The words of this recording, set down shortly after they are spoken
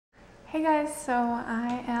Hey guys, so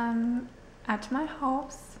I am at my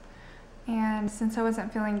house, and since I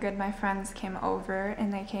wasn't feeling good, my friends came over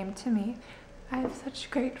and they came to me. I have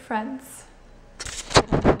such great friends. I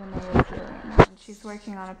don't even know what they're doing. And she's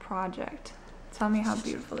working on a project. Tell me how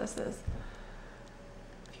beautiful this is.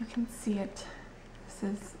 If you can see it, this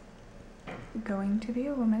is going to be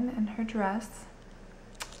a woman in her dress.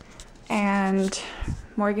 And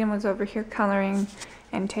Morgan was over here coloring,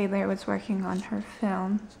 and Taylor was working on her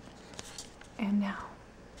film. And now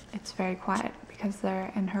it's very quiet because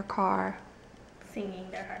they're in her car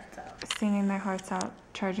singing their hearts out,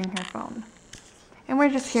 charging her phone. And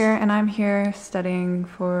we're just here, and I'm here studying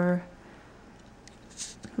for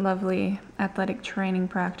lovely athletic training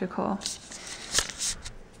practical.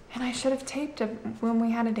 And I should have taped it when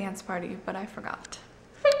we had a dance party, but I forgot.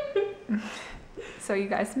 So you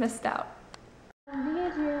guys missed out.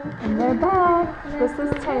 And they're back. This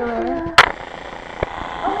is Taylor.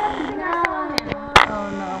 Oh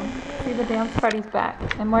no. See, the dance party's back.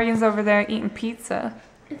 And Morgan's over there eating pizza.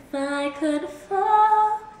 If I could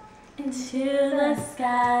fall into the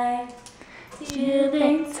sky, do you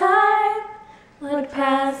think time would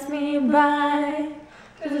pass me by?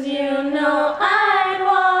 'Cause you know I'd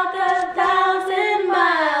walk 1,000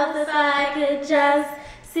 miles if I could just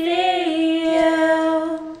see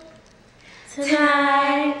you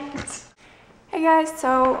tonight. Hey guys,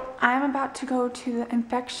 so I'm about to go to the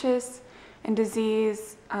infectious and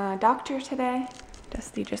disease doctor today.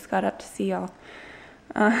 Dusty just got up to see y'all.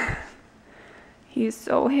 He's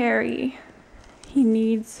so hairy. He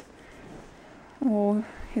needs, oh,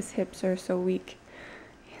 his hips are so weak.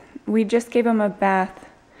 We just gave him a bath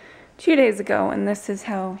 2 days ago, and this is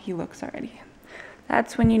how he looks already.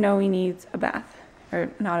 That's when you know he needs a bath, or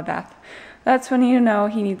not a bath. That's when you know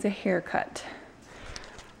he needs a haircut.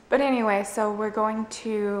 But anyway, so we're going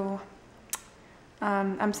to,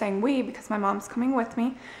 I'm saying we because my mom's coming with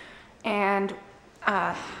me, and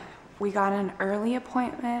we got an early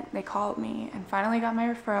appointment. They called me and finally got my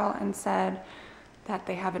referral and said that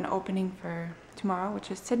they have an opening for tomorrow,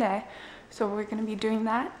 which is today. So we're gonna be doing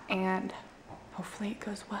that, and hopefully it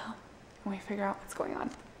goes well and we figure out what's going on.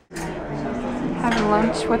 Having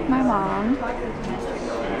lunch with my mom.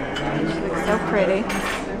 She looks so pretty.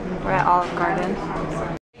 We're at Olive Garden.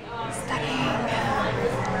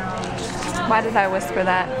 Why did I whisper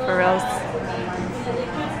that, for reals?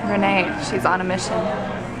 Renee, she's on a mission.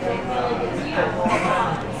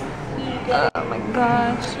 Oh my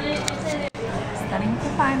gosh. Studying for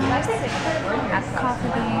finals at the Coffee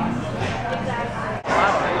Bean.